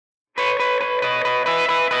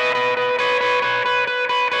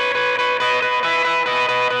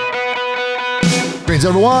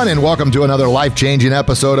Greetings, everyone, and welcome to another life-changing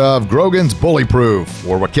episode of Grogan's Bully Proof,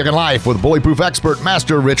 where we're kicking life with Bully Proof expert,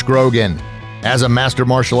 Master Rich Grogan. As a master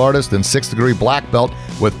martial artist and 6th-degree black belt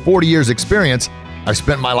with 40 years experience, I've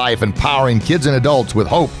spent my life empowering kids and adults with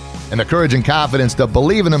hope and the courage and confidence to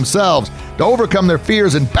believe in themselves, to overcome their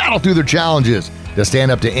fears and battle through their challenges, to stand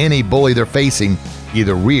up to any bully they're facing,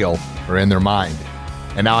 either real or in their mind.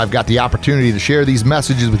 And now I've got the opportunity to share these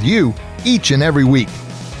messages with you each and every week.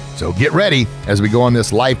 So get ready as we go on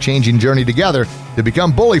this life-changing journey together to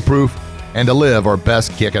become bully-proof and to live our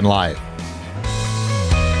best kick in life.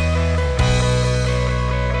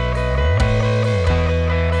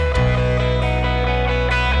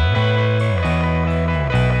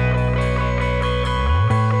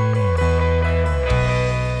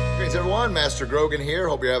 Greetings, everyone. Master Grogan here.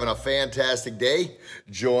 Hope you're having a fantastic day.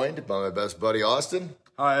 Joined by my best buddy, Austin.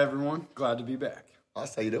 Hi, everyone. Glad to be back.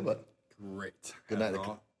 Austin, how you doing, bud? Great. Good night.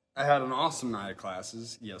 I had an awesome night of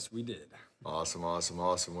classes. Yes, we did. Awesome.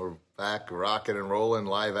 We're back, rocking and rolling,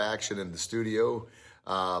 live action in the studio.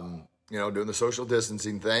 Doing the social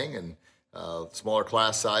distancing thing and smaller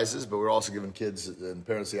class sizes, but we're also giving kids and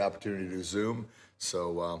parents the opportunity to do Zoom.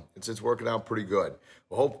 So it's working out pretty good.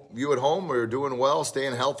 Well, hope you at home are doing well,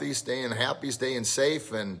 staying healthy, staying happy, staying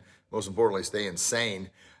safe, and most importantly, staying sane.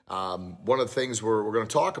 One of the things we're going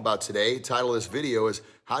to talk about today, title of this video is,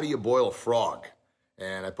 how do you boil a frog?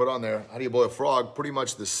 And I put on there, how do you boil a frog? Pretty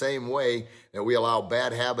much the same way that we allow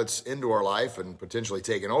bad habits into our life and potentially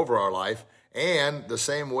taking over our life, and the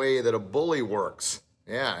same way that a bully works.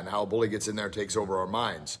 Yeah, and how a bully gets in there and takes over our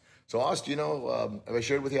minds. So, Austin, have I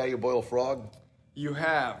shared with you how you boil a frog? You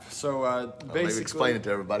have. So basically, maybe explain it to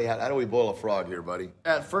everybody. How do we boil a frog here, buddy?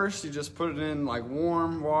 At first, you just put it in like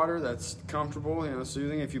warm water that's comfortable,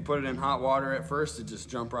 soothing. If you put it in hot water at first, it just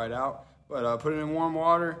jump right out. But put it in warm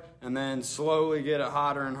water and then slowly get it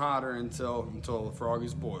hotter and hotter until the frog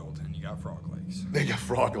is boiled and you got frog legs. They got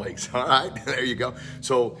frog legs. All right, there you go.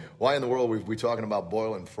 So why in the world are we talking about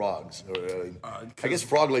boiling frogs? I guess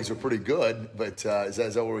frog legs are pretty good, but is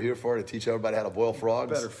that what we're here for, to teach everybody how to boil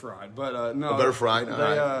frogs? Better fried, but no. Better fried?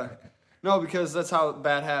 Right. No, because that's how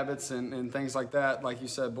bad habits and things like that, like you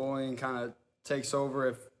said, bullying kind of takes over.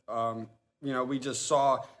 If, we just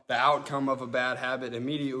saw the outcome of a bad habit,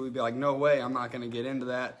 immediately we'd be like, no way, I'm not going to get into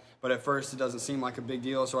that. But at first it doesn't seem like a big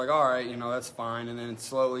deal. So like, all right, that's fine. And then it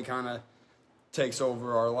slowly kind of takes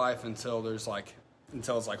over our life until it's like,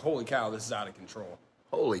 holy cow, this is out of control.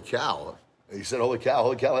 Holy cow. You said, holy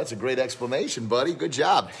cow, that's a great explanation, buddy. Good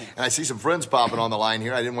job. And I see some friends popping on the line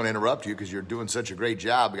here. I didn't want to interrupt you because you're doing such a great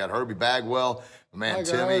job. We got Herbie Bagwell, my man, Hi,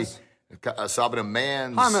 Timmy. guys. Sabina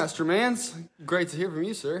Mans. Hi, Master Mans. Great to hear from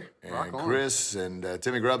you, sir. And Chris and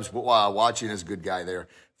Timmy Grubbs watching is a good guy there.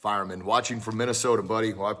 Fireman watching from Minnesota,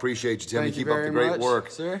 buddy. Well, I appreciate you, Timmy. Thank you Keep up the great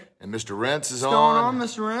work, sir. And Mr. Rentz is What's going on,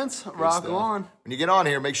 Mr. Rentz? Rock on. When you get on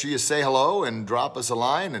here, make sure you say hello and drop us a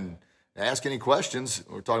line and ask any questions.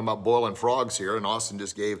 We're talking about boiling frogs here, and Austin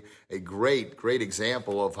just gave a great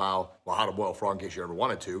example of how to boil a frog in case you ever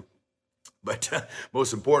wanted to. But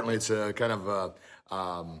most importantly, it's a kind of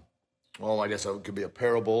I guess it could be a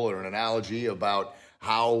parable or an analogy about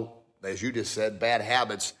how, as you just said, bad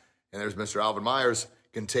habits, and there's Mr. Alvin Myers,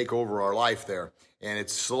 can take over our life there. And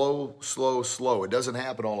it's slow. It doesn't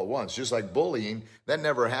happen all at once. Just like bullying, that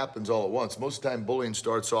never happens all at once. Most of the time, bullying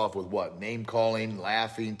starts off with what? Name-calling,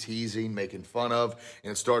 laughing, teasing, making fun of,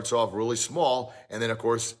 and it starts off really small, and then, of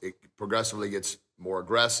course, it progressively gets more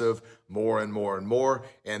aggressive, more and more and more,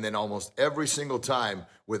 and then almost every single time,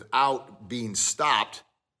 without being stopped,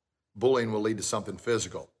 bullying will lead to something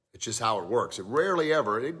physical. It's just how it works.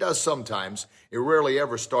 It does sometimes. It rarely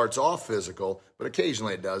ever starts off physical, but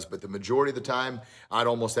occasionally it does. But the majority of the time, I'd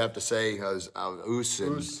almost have to say,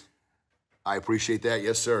 Oos. I appreciate that.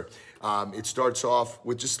 Yes, sir. It starts off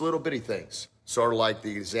with just little bitty things. Sort of like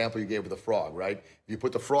the example you gave with the frog, right? If you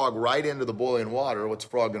put the frog right into the boiling water, what's the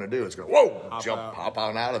frog going to do? It's going to, pop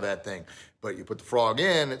out of that thing. But you put the frog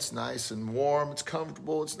in, it's nice and warm, it's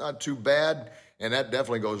comfortable, it's not too bad. And that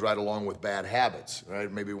definitely goes right along with bad habits,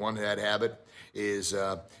 right? Maybe one bad habit is,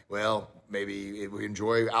 maybe we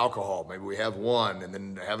enjoy alcohol. Maybe we have one and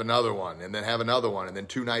then have another one and then have another one and then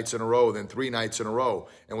 2 nights in a row, then 3 nights in a row.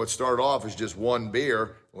 And what started off as just one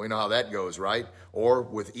beer, we know how that goes, right? Or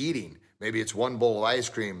with eating. Maybe it's one bowl of ice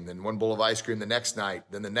cream, then one bowl of ice cream the next night,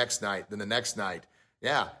 then the next night, then the next night.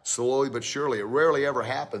 Yeah, slowly but surely. It rarely ever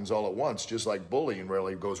happens all at once, just like bullying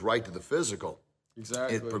rarely goes right to the physical.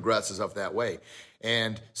 Exactly. It progresses up that way.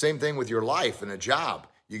 And same thing with your life and a job.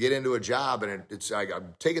 You get into a job and it's like,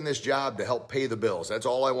 I'm taking this job to help pay the bills. That's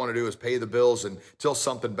all I want to do is pay the bills until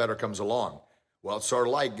something better comes along. Well, it's sort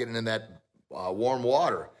of like getting in that warm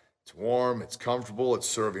water. It's warm, it's comfortable, it's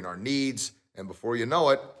serving our needs. And before you know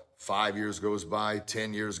it, 5 years goes by,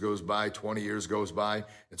 10 years goes by, 20 years goes by.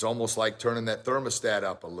 It's almost like turning that thermostat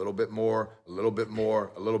up a little bit more, a little bit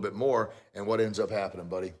more, a little bit more. And what ends up happening,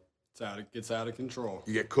 buddy? It gets out of control.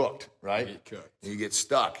 You get cooked, right? You get cooked. You get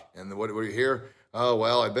stuck. And what do you hear? Oh,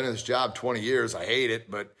 well, I've been in this job 20 years. I hate it,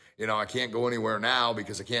 but, I can't go anywhere now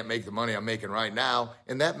because I can't make the money I'm making right now.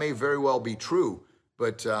 And that may very well be true.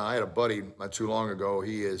 But I had a buddy not too long ago.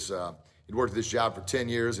 He'd worked at this job for 10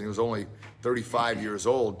 years, and he was only 35 years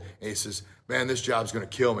old. And he says, man, this job's going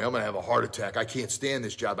to kill me. I'm going to have a heart attack. I can't stand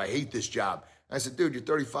this job. I hate this job. I said, dude, you're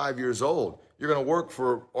 35 years old. You're going to work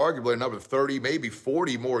for arguably another 30, maybe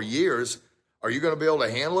 40 more years. Are you going to be able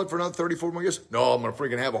to handle it for another 34 more years? No, I'm going to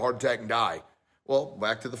freaking have a heart attack and die. Well,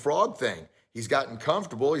 back to the frog thing. He's gotten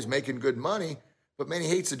comfortable. He's making good money. But, man, he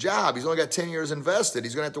hates the job. He's only got 10 years invested.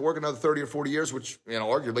 He's going to have to work another 30 or 40 years, which,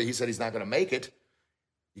 arguably he said he's not going to make it.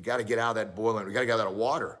 You got to get out of that boiling. You got to get out of that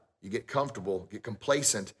water. You get comfortable, get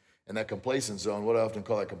complacent. And that complacent zone, what do I often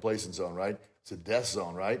call that complacent zone, right? It's a death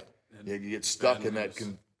zone, right? You get stuck in that.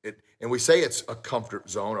 And we say it's a comfort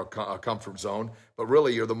zone or a comfort zone, but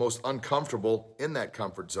really you're the most uncomfortable in that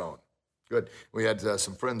comfort zone. Good. We had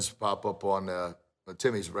some friends pop up on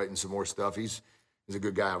Timmy's writing some more stuff. He's a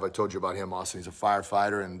good guy. I told you about him, Austin. He's a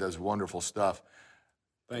firefighter and does wonderful stuff.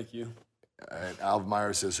 Thank you. And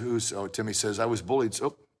Alvmeyer says, who's? Oh, Timmy says, I was bullied.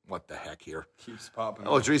 Oh, what the heck here? Keeps popping.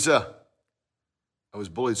 Oh, Teresa. I was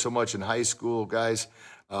bullied so much in high school. Guys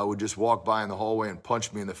would just walk by in the hallway and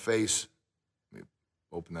punch me in the face. Let me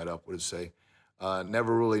open that up. What does it say?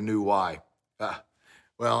 Never really knew why.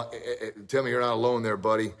 Well, Timmy, you're not alone there,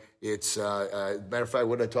 buddy. It's, matter of fact,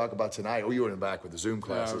 what did I talk about tonight? Oh, you were in the back with the Zoom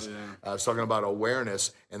classes. Yeah. I was talking about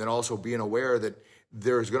awareness and then also being aware that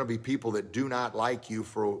there's going to be people that do not like you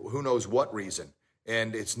for who knows what reason.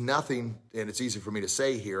 And it's nothing, and it's easy for me to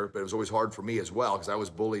say here, but it was always hard for me as well because I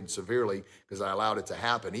was bullied severely because I allowed it to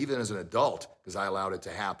happen, even as an adult because I allowed it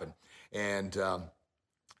to happen. And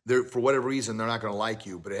for whatever reason, they're not going to like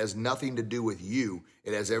you, but it has nothing to do with you.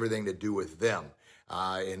 It has everything to do with them.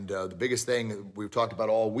 And the biggest thing we've talked about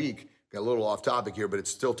all week, got a little off topic here, but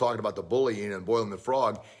it's still talking about the bullying and boiling the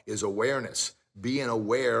frog, is awareness. Being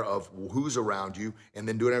aware of who's around you and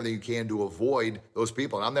then doing everything you can to avoid those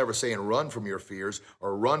people. And I'm never saying run from your fears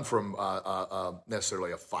or run from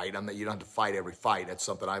necessarily a fight. You don't have to fight every fight. That's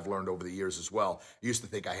something I've learned over the years as well. I used to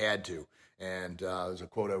think I had to. And there's a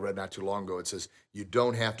quote I read not too long ago. It says, you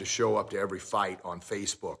don't have to show up to every fight on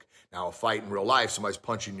Facebook. Now, a fight in real life, somebody's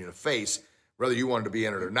punching you in the face. Whether you wanted to be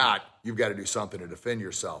in it or not, you've got to do something to defend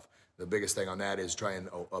yourself. The biggest thing on that is try and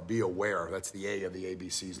be aware. That's the A of the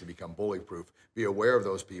ABCs to become bully-proof. Be aware of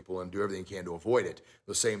those people and do everything you can to avoid it.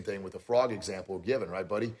 The same thing with the frog example given, right,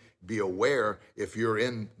 buddy? Be aware if you're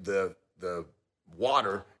in the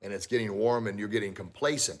water and it's getting warm and you're getting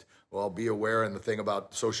complacent. Well, be aware. And the thing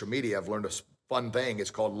about social media, I've learned a fun thing.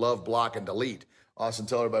 It's called love, block, and delete. Austin,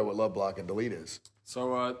 tell everybody what love, block, and delete is.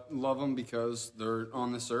 So love them because they're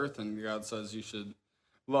on this earth, and God says you should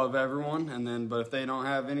love everyone. And then, but if they don't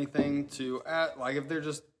have anything to add, like if they're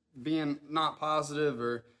just being not positive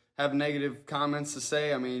or have negative comments to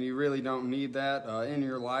say, I mean, you really don't need that in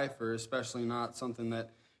your life, or especially not something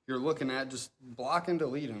that you're looking at. Just block and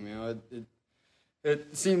delete them. You know,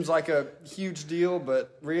 it seems like a huge deal,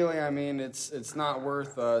 but really, I mean, it's not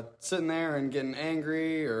worth sitting there and getting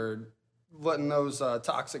angry or letting those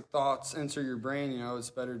toxic thoughts enter your brain. You know,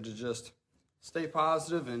 it's better to just stay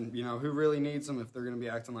positive, and, you know, who really needs them if they're going to be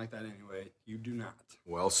acting like that anyway? You do not.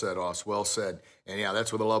 Well said, Oss. Well said. And, yeah,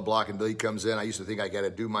 that's where the love, block, and delete comes in. I used to think I got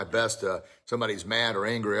to do my best. Somebody's mad or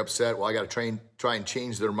angry, upset. Well, I got to try and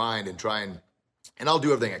change their mind and and I'll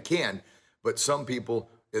do everything I can. But some people,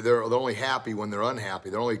 they're only happy when they're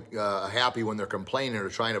unhappy. They're only happy when they're complaining or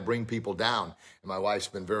trying to bring people down. And my wife's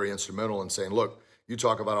been very instrumental in saying, look, you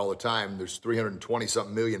talk about all the time, there's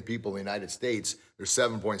 320-something million people in the United States. There's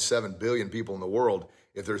 7.7 billion people in the world.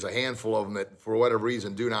 If there's a handful of them that, for whatever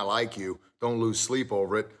reason, do not like you, don't lose sleep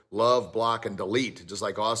over it. Love, block, and delete, just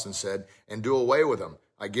like Austin said, and do away with them.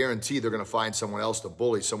 I guarantee they're going to find someone else to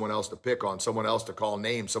bully, someone else to pick on, someone else to call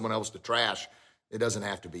names, someone else to trash. It doesn't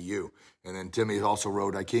have to be you. And then Timmy also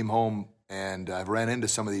wrote, I came home and I ran into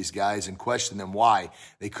some of these guys and questioned them why.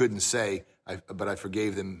 They couldn't say, but I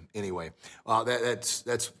forgave them anyway. That's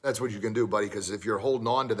what you can do, buddy, because if you're holding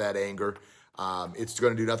on to that anger, it's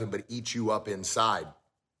going to do nothing but eat you up inside.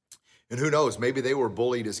 And who knows, maybe they were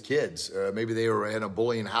bullied as kids. Maybe they were in a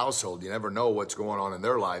bullying household. You never know what's going on in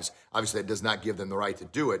their lives. Obviously, it does not give them the right to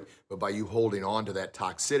do it, but by you holding on to that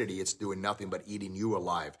toxicity, it's doing nothing but eating you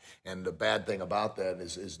alive. And the bad thing about that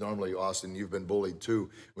is normally, Austin, you've been bullied too.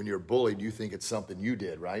 When you're bullied, you think it's something you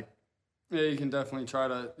did, right? Yeah, you can definitely try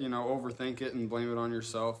to, overthink it and blame it on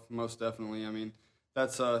yourself, most definitely. I mean,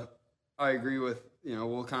 that's, I agree with,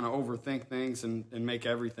 we'll kind of overthink things and make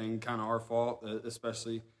everything kind of our fault,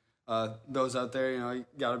 especially those out there, you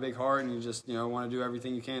got a big heart and you just, want to do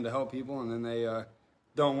everything you can to help people, and then they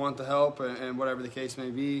don't want the help and whatever the case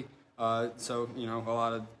may be. So, a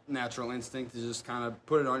lot of natural instinct is just kind of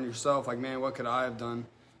put it on yourself, like, man, what could I have done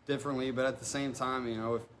differently? But at the same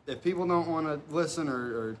time, if people don't want to listen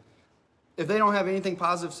or if they don't have anything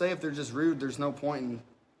positive to say, if they're just rude, there's no point in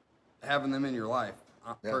having them in your life,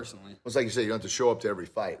 personally. It's like you said, you don't have to show up to every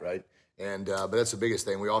fight, right? And but that's the biggest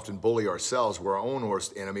thing. We often bully ourselves. We're our own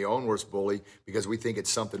worst enemy, our own worst bully, because we think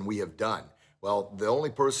it's something we have done. Well, the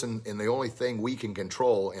only person and the only thing we can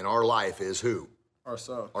control in our life is who?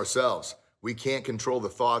 Ourselves. We can't control the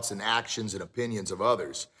thoughts and actions and opinions of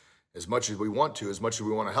others as much as we want to, as much as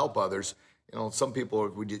we want to help others. Some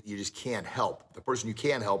people you just can't help. The person you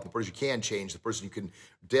can help, the person you can change, the person you can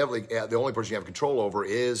definitely, the only person you have control over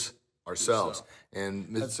is ourselves.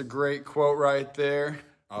 And that's a great quote right there.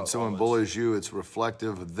 When someone bullies you, it's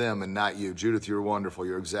reflective of them and not you. Judith, you're wonderful.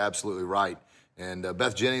 You're absolutely right. And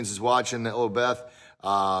Beth Jennings is watching. Hello, Beth.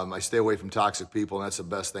 I stay away from toxic people, and that's the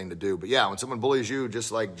best thing to do. But yeah, when someone bullies you,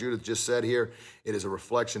 just like Judith just said here, it is a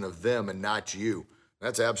reflection of them and not you.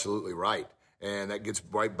 That's absolutely right. And that gets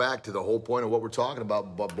right back to the whole point of what we're talking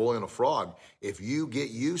about bullying a frog. If you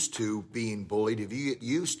get used to being bullied, if you get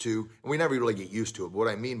used to, and we never really get used to it, but what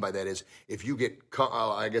I mean by that is if you get,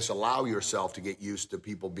 allow yourself to get used to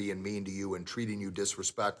people being mean to you and treating you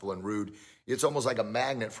disrespectful and rude, it's almost like a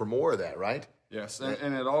magnet for more of that, right? Yes,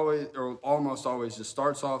 and it always, or almost always, just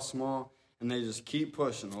starts off small, and they just keep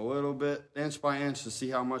pushing a little bit, inch by inch, to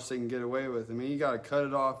see how much they can get away with. I mean, you got to cut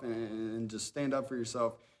it off and just stand up for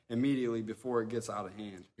yourself immediately before it gets out of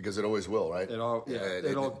hand. Because it always will, right?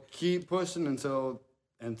 It'll keep pushing until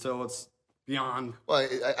it's beyond. Well,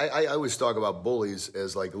 I always talk about bullies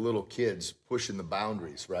as like little kids pushing the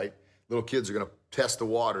boundaries, right? Little kids are going to test the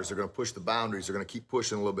waters. They're going to push the boundaries. They're going to keep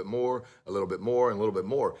pushing a little bit more, and a little bit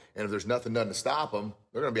more. And if there's nothing done to stop them,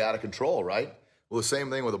 they're going to be out of control, right? Well, the same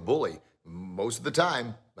thing with a bully. Most of the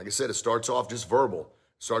time, like I said, it starts off just verbal.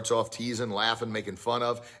 Starts off teasing, laughing, making fun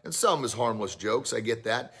of, and some is harmless jokes. I get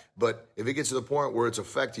that. But if it gets to the point where it's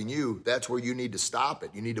affecting you, that's where you need to stop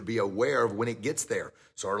it. You need to be aware of when it gets there.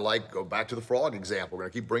 Sort of like, go back to the frog example. We're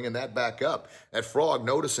going to keep bringing that back up. That frog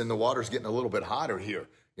noticing the water's getting a little bit hotter here.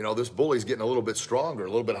 This bully's getting a little bit stronger, a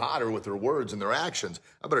little bit hotter with their words and their actions.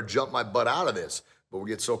 I better jump my butt out of this. But we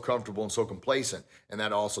get so comfortable and so complacent. And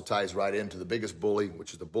that also ties right into the biggest bully,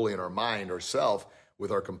 which is the bully in our mind, ourself, with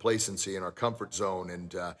our complacency and our comfort zone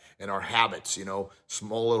and our habits,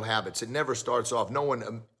 small little habits. It never starts off. No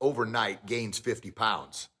one overnight gains 50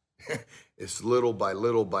 pounds. It's little by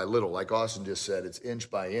little by little. Like Austin just said, it's inch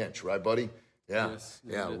by inch, right, buddy? Yeah. Yes,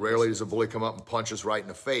 yeah. Rarely does a bully come up and punch us right in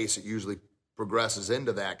the face. It usually progresses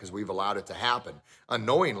into that because we've allowed it to happen.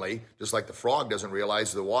 Unknowingly, just like the frog doesn't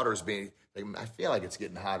realize the water is being, I feel like it's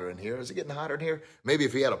getting hotter in here. Is it getting hotter in here? Maybe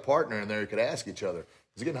if he had a partner in there, he could ask each other,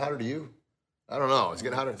 is it getting hotter to you? I don't know. It's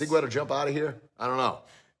getting hotter. Think we ought to jump out of here? I don't know.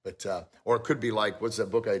 But or it could be like, what's that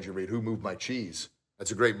book I had you read? Who Moved My Cheese?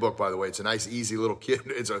 That's a great book, by the way. It's a nice, easy little kid.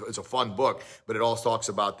 It's a fun book, but it all talks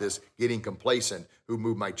about this getting complacent. Who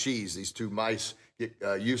moved my cheese? These two mice get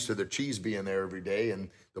used to their cheese being there every day, and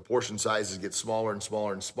the portion sizes get smaller and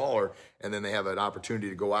smaller and smaller, and then they have an opportunity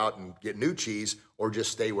to go out and get new cheese or just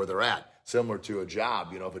stay where they're at. Similar to a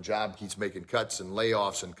job. If a job keeps making cuts and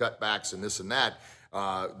layoffs and cutbacks and this and that,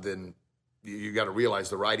 then you got to realize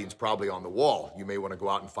the writing's probably on the wall. You may want to go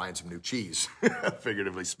out and find some new cheese,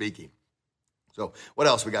 figuratively speaking. So what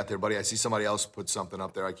else we got there, buddy? I see somebody else put something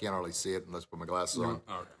up there. I can't hardly see it unless I put my glasses on.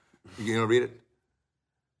 Okay. You going to read it?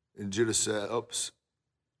 And Judas said,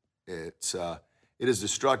 it is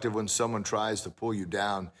destructive when someone tries to pull you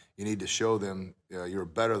down. You need to show them you're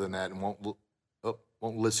better than that and won't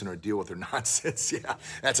listen or deal with their nonsense. Yeah,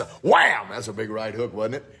 that's a wham. That's a big right hook,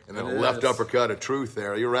 wasn't it? And then a left uppercut of truth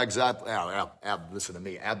there. You're exactly, listen to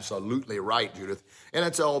me, absolutely right, Judith. And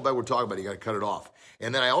that's all we're talking about. You got to cut it off.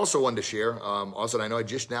 And then I also wanted to share, also, I know I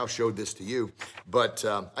just now showed this to you, but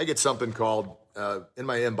I get something called, in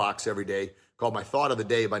my inbox every day, called My Thought of the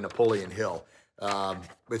Day by Napoleon Hill.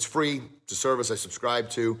 It's free. It's a service I subscribe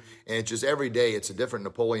to, and it's just every day it's a different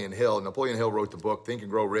Napoleon Hill. Napoleon Hill wrote the book Think and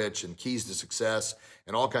Grow Rich and Keys to Success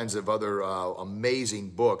and all kinds of other amazing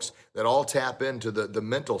books that all tap into the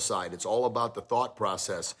mental side. It's all about the thought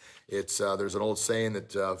process. It's there's an old saying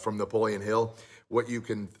that from Napoleon Hill, what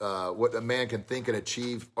a man can think and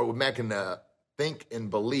achieve, or what a man can think and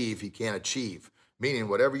believe he can achieve. Meaning,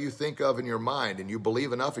 whatever you think of in your mind and you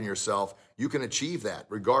believe enough in yourself, you can achieve that,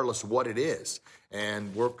 regardless of what it is.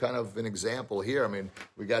 And we're kind of an example here. I mean,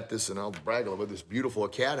 we got this, and I'll brag a little bit, this beautiful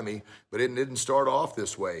academy, but it didn't start off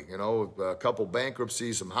this way. You know, a couple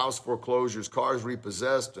bankruptcies, some house foreclosures, cars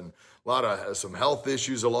repossessed, and a lot of some health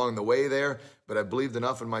issues along the way there. But I believed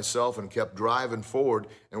enough in myself and kept driving forward,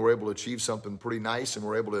 and we're able to achieve something pretty nice. And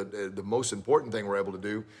we're able to, the most important thing we're able to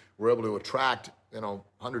do, we're able to attract,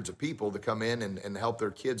 hundreds of people to come in and help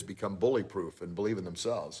their kids become bully proof and believe in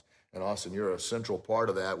themselves. And Austin, you're a central part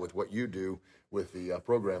of that with what you do with the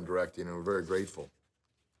program directing, and we're very grateful.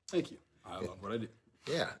 Thank you. I love what I do.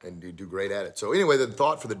 Yeah, and you do great at it. So anyway, the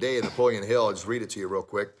thought for the day of Napoleon Hill, I'll just read it to you real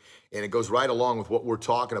quick, and it goes right along with what we're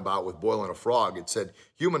talking about with boiling a frog. It said,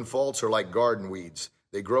 human faults are like garden weeds.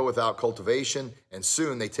 They grow without cultivation, and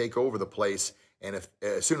soon they take over the place, and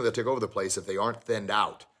sooner they'll take over the place if they aren't thinned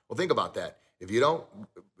out. Well, think about that. If you're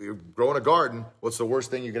growing a garden, what's the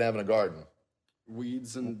worst thing you can have in a garden?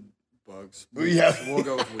 Weeds and bugs. Yeah. We'll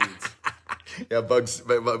go with weeds. Yeah,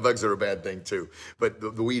 bugs are a bad thing too. But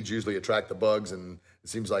the weeds usually attract the bugs, and it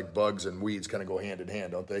seems like bugs and weeds kind of go hand in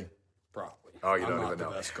hand, don't they? Probably. Oh, you don't I'm even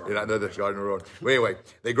know. You're You're not the best gardener road. Well, anyway,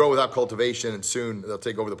 they grow without cultivation, and soon they'll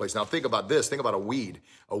take over the place. Now, think about this. Think about a weed.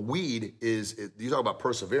 A weed you talk about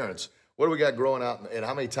perseverance. What do we got growing out, and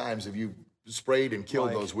how many times have you sprayed and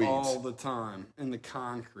killed those weeds? All the time in the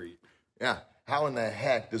concrete. Yeah. How in the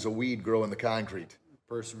heck does a weed grow in the concrete?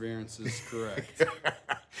 Perseverance is correct.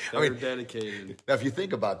 They're dedicated. Now, if you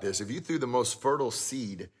think about this, if you threw the most fertile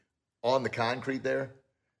seed on the concrete there,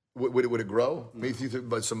 would it grow? Maybe if you threw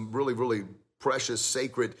about some really, really precious,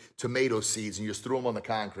 sacred tomato seeds and you just threw them on the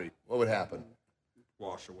concrete, what would happen?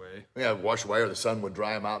 Wash away. Yeah, wash away, or the sun would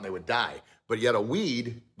dry them out and they would die. But yet a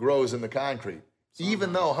weed grows in the concrete.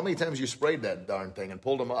 Even though, how many times you sprayed that darn thing and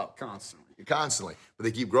pulled them up? Constantly, but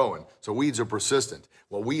they keep growing. So weeds are persistent.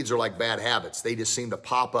 Well, weeds are like bad habits. They just seem to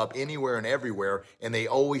pop up anywhere and everywhere, and they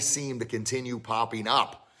always seem to continue popping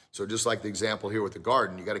up. So just like the example here with the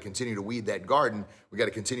garden, you got to continue to weed that garden. We got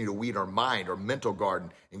to continue to weed our mind, our mental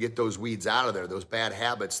garden, and get those weeds out of there, those bad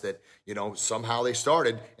habits that, somehow they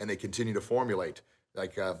started and they continue to formulate.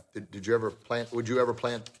 Like, would you ever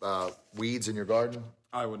plant weeds in your garden?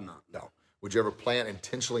 I would not. No. Would you ever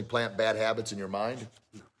intentionally plant bad habits in your mind?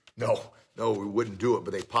 No, we wouldn't do it,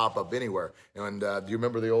 but they pop up anywhere. And do you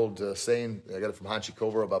remember the old saying, I got it from Hanshi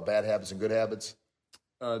Kovar, about bad habits and good habits?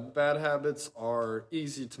 Bad habits are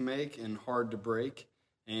easy to make and hard to break,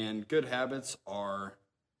 and good habits are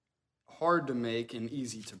hard to make and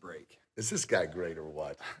easy to break. Is this guy great or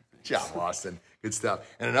what? Good job, Austin. Good stuff.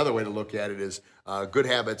 And another way to look at it is good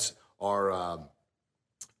habits are,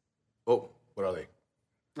 what are they?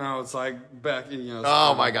 No, it's like back,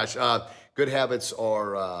 Oh my gosh. Good habits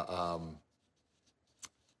are.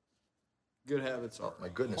 Good habits are my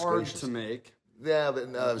goodness hard gracious. to make. Yeah,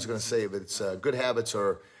 but I was going to say, but it's good habits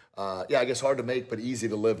are, I guess hard to make but easy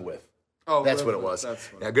to live with. Oh, that's what it was.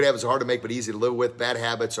 Good habits are hard to make but easy to live with. Bad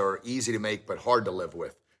habits are easy to make but hard to live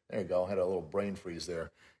with. There you go. I had a little brain freeze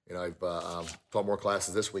there. I've taught more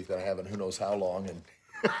classes this week than I have in who knows how long. And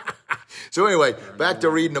so anyway, back to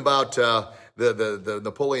reading about the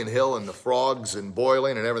Napoleon Hill and the frogs and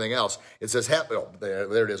boiling and everything else. It says,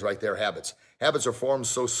 there it is right there, habits. Habits are formed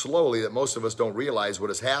so slowly that most of us don't realize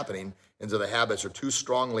what is happening until the habits are too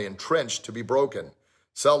strongly entrenched to be broken.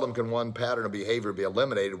 Seldom can one pattern of behavior be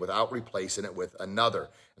eliminated without replacing it with another.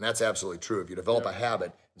 And that's absolutely true. If you develop a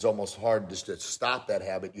habit, it's almost hard just to stop that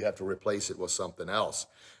habit. You have to replace it with something else.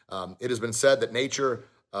 It has been said that nature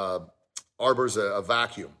arbors a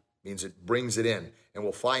vacuum, means it brings it in, and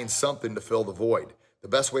will find something to fill the void. The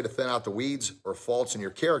best way to thin out the weeds or faults in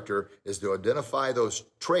your character is to identify those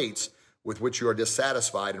traits with which you are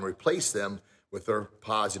dissatisfied and replace them with their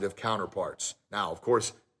positive counterparts. Now, of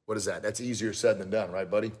course, what is that? That's easier said than done, right,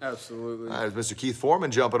 buddy? Absolutely. Mr. Keith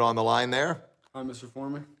Foreman jumping on the line there. Hi, Mr.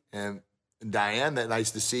 Foreman. And Diane,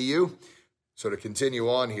 nice to see you. So to continue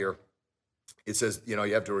on here, it says, you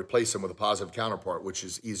have to replace them with a positive counterpart, which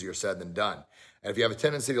is easier said than done. And if you have a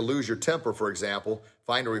tendency to lose your temper, for example,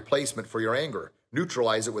 find a replacement for your anger.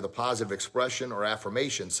 Neutralize it with a positive expression or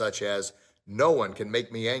affirmation, such as, no one can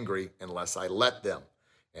make me angry unless I let them.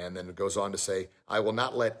 And then it goes on to say, I will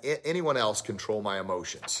not let anyone else control my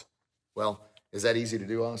emotions. Well, is that easy to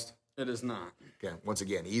do, Austin? It is not. Okay, once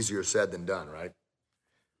again, easier said than done, right?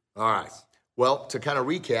 All right. Well, to kind of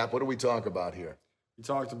recap, what do we talk about here? We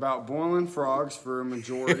talked about boiling frogs for a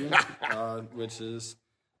majority, which is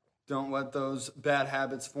don't let those bad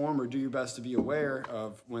habits form, or do your best to be aware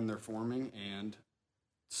of when they're forming and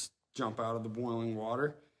jump out of the boiling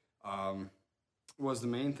water was the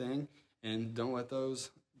main thing. And don't let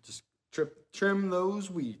those, just trim those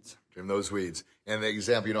weeds. Trim those weeds. And the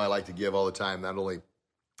example, I like to give all the time, not only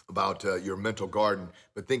about your mental garden,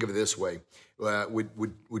 but think of it this way.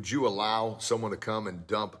 Would you allow someone to come and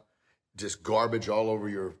dump just garbage all over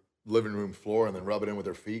your living room floor and then rub it in with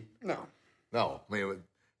their feet? No. No. I mean,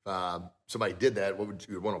 somebody did that,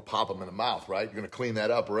 you'd want to pop them in the mouth, right? You're going to clean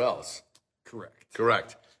that up or else.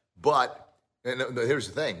 Correct. But, and here's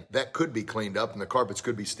the thing, that could be cleaned up and the carpets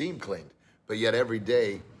could be steam cleaned. But yet every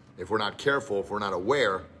day, if we're not careful, if we're not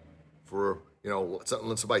aware,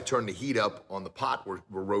 let somebody turn the heat up on the pot we're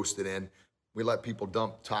roasted in, we let people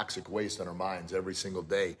dump toxic waste on our minds every single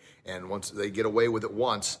day. And once they get away with it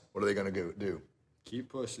once, what are they going to do? Keep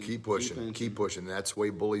pushing. Keep pushing. And that's the way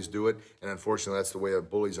bullies do it. And unfortunately, that's the way our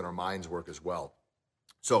bullies in our minds work as well.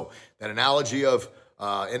 So that analogy of,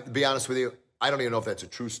 and to be honest with you, I don't even know if that's a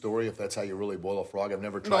true story, if that's how you really boil a frog. I've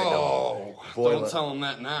never tried to boil don't tell them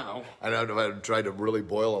that now. I don't know if I've tried to really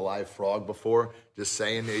boil a live frog before. Just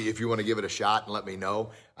saying, if you want to give it a shot and let me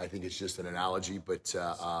know. I think it's just an analogy, but it's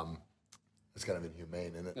kind of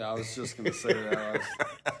inhumane, isn't it? Yeah, I was just going to say that.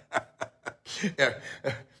 Yeah,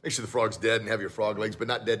 make sure the frog's dead and have your frog legs, but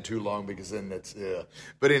not dead too long because then that's, yeah.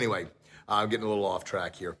 But anyway, I'm getting a little off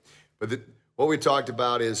track here. But what we talked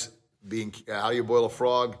about is how do you boil a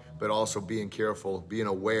frog, but also being careful, being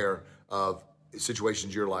aware of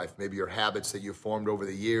situations in your life, maybe your habits that you've formed over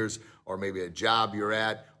the years, or maybe a job you're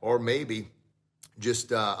at, or maybe just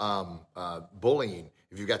bullying.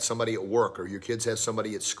 If you've got somebody at work or your kids have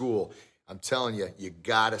somebody at school, I'm telling you, you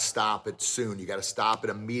got to stop it soon. You got to stop it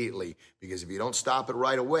immediately, because if you don't stop it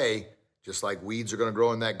right away, just like weeds are going to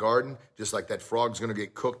grow in that garden, just like that frog's going to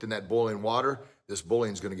get cooked in that boiling water, this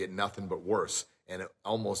bullying is going to get nothing but worse. And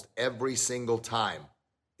almost every single time,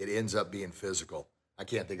 it ends up being physical. I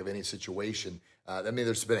can't think of any situation.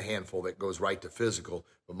 There's been a handful that goes right to physical,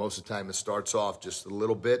 but most of the time it starts off just a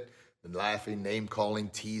little bit, then laughing, name-calling,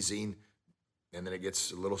 teasing, and then it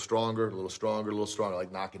gets a little stronger,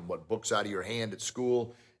 like knocking books out of your hand at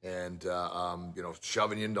school and,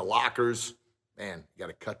 shoving you into lockers. Man, you got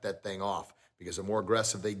to cut that thing off, because the more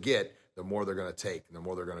aggressive they get, the more they're going to take and the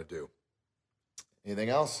more they're going to do. Anything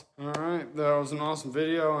else? All right. That was an awesome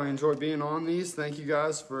video. I enjoyed being on these. Thank you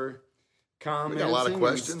guys for commenting. We got a lot of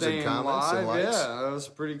questions and comments live. and likes. Yeah, that was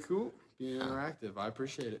pretty cool. Being interactive. I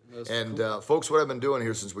appreciate it. And cool. Folks, what I've been doing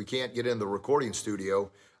here, since we can't get in the recording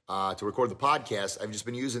studio to record the podcast, I've just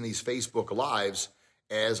been using these Facebook Lives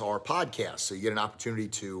as our podcast. So you get an opportunity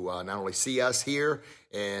to not only see us here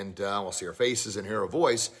and we'll see our faces and hear our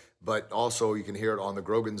voice, but also you can hear it on the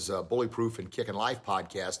Grogan's Bullyproof and Kickin' Life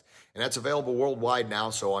podcast. And that's available worldwide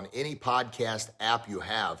now. So on any podcast app you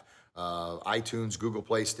have, iTunes, Google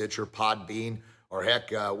Play, Stitcher, Podbean, or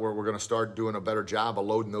heck, we're going to start doing a better job of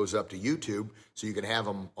loading those up to YouTube so you can have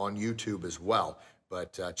them on YouTube as well.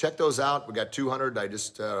 But check those out. We got 200. I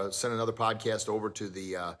just sent another podcast over to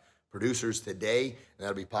the producers today, and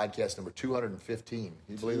that'll be podcast number 215. Can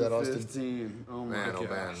you believe that, Austin? 215. Oh, my gosh. Oh,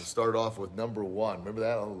 man. Started off with number 1. Remember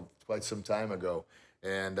that? Quite some time ago.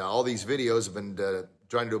 And all these videos have been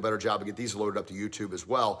trying to do a better job to get these loaded up to YouTube as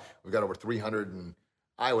well. We've got over 300 and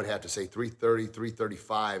I would have to say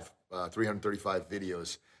 335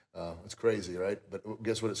 videos. It's crazy, right? But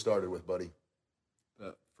guess what it started with, buddy?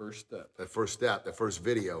 That first step. That first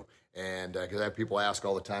video. And because I have people ask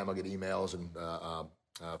all the time, I get emails and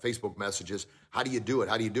Facebook messages, how do you do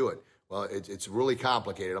it? Well, it's really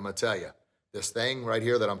complicated, I'm going to tell you. This thing right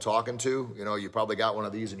here that I'm talking to, you probably got one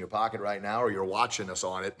of these in your pocket right now, or you're watching us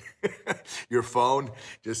on it. Your phone,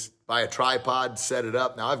 just buy a tripod, set it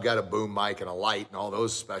up. Now, I've got a boom mic and a light and all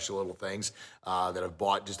those special little things that I've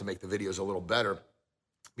bought just to make the videos a little better.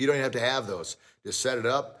 You don't even have to have those. Just set it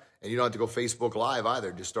up, and you don't have to go Facebook Live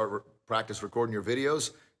either. Just practice recording your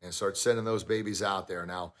videos and start sending those babies out there.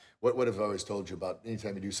 Now, what have I always told you about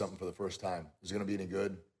anytime you do something for the first time? Is it going to be any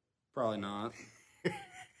good? Probably not.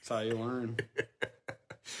 That's how you learn.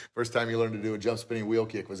 First time you learned to do a jump spinning wheel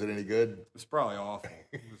kick, was it any good? It's probably awful.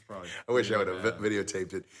 Probably I wish I would have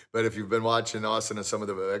videotaped it. But if you've been watching Austin and some of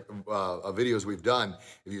the videos we've done,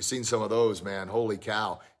 if you've seen some of those, man, holy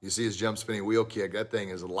cow. You see his jump spinning wheel kick. That thing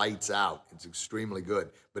is lights out. It's extremely good.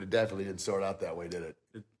 But it definitely didn't start out that way, did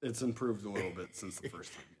it? It's improved a little bit since the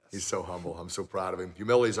first time. Yes. He's so humble. I'm so proud of him.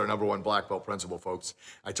 Humility is our number one black belt principle, folks.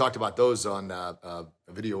 I talked about those on a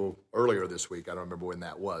video earlier this week. I don't remember when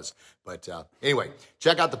that was. But anyway,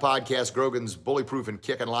 check out the podcast, Grogan's Bullyproof and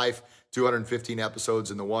Kickin' Life, 215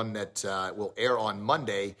 episodes. And the one that will air on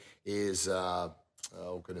Monday is, oh,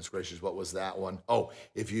 goodness gracious, what was that one? Oh,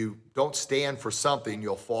 if you don't stand for something,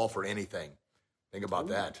 you'll fall for anything. Think about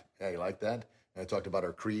that. Yeah, you like that? I talked about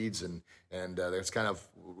our creeds, and that's kind of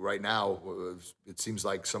right now. It seems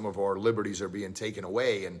like some of our liberties are being taken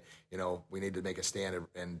away, and we need to make a stand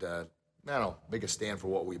and make a stand for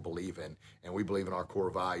what we believe in. And we believe in our core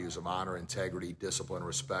values of honor, integrity, discipline,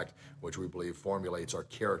 respect, which we believe formulates our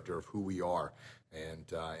character of who we are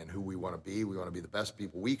and who we want to be. We want to be the best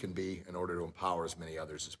people we can be in order to empower as many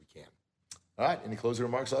others as we can. All right, any closing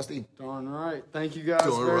remarks, Austin? Darn right. Thank you guys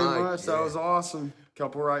very much. Yeah. That was awesome.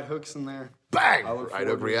 Couple right hooks in there. Bang! Right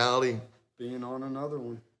hook reality. Being on another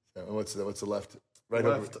one. What's the left? Right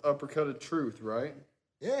left uppercut of truth, right?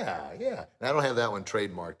 Yeah. And I don't have that one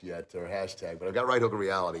trademarked yet or hashtag, but I've got right hook of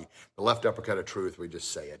reality. The left uppercut of truth. We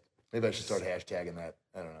just say it. Maybe I should start hashtagging that.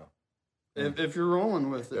 I don't know. If you're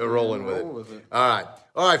rolling with it. Roll with it. All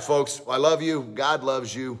right, folks. I love you. God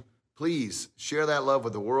loves you. Please share that love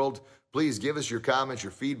with the world. Please give us your comments,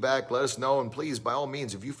 your feedback. Let us know. And please, by all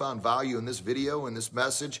means, if you found value in this video and this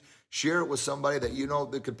message, share it with somebody that you know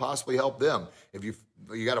that could possibly help them. If you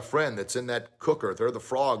got a friend that's in that cooker, they're the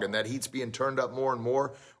frog, and that heat's being turned up more and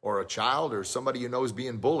more, or a child or somebody you know is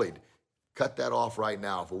being bullied, cut that off right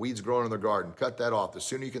now. If a weed's growing in their garden, cut that off. The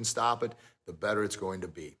sooner you can stop it, the better it's going to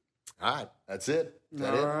be. All right, that's it.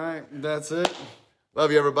 All right, that's it. Love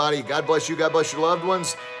you, everybody. God bless you. God bless your loved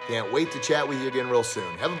ones. Can't wait to chat with you again real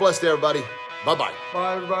soon. Have a blessed day, everybody. Bye-bye.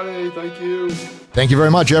 Bye, everybody. Thank you. Thank you very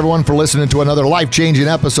much, everyone, for listening to another life-changing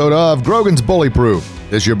episode of Grogan's Bullyproof.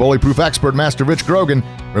 This is your Bullyproof expert, Master Rich Grogan,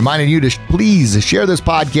 reminding you to please share this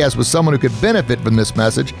podcast with someone who could benefit from this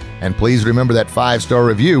message. And please remember that 5-star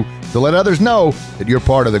review to let others know that you're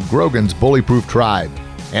part of the Grogan's Bullyproof tribe.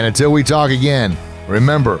 And until we talk again,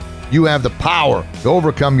 remember, you have the power to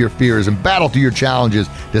overcome your fears and battle through your challenges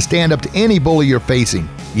to stand up to any bully you're facing,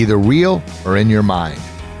 either real or in your mind.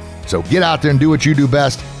 So get out there and do what you do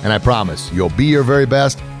best, and I promise you'll be your very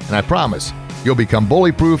best, and I promise you'll become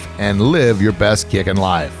bullyproof and live your best kickin'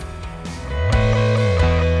 life.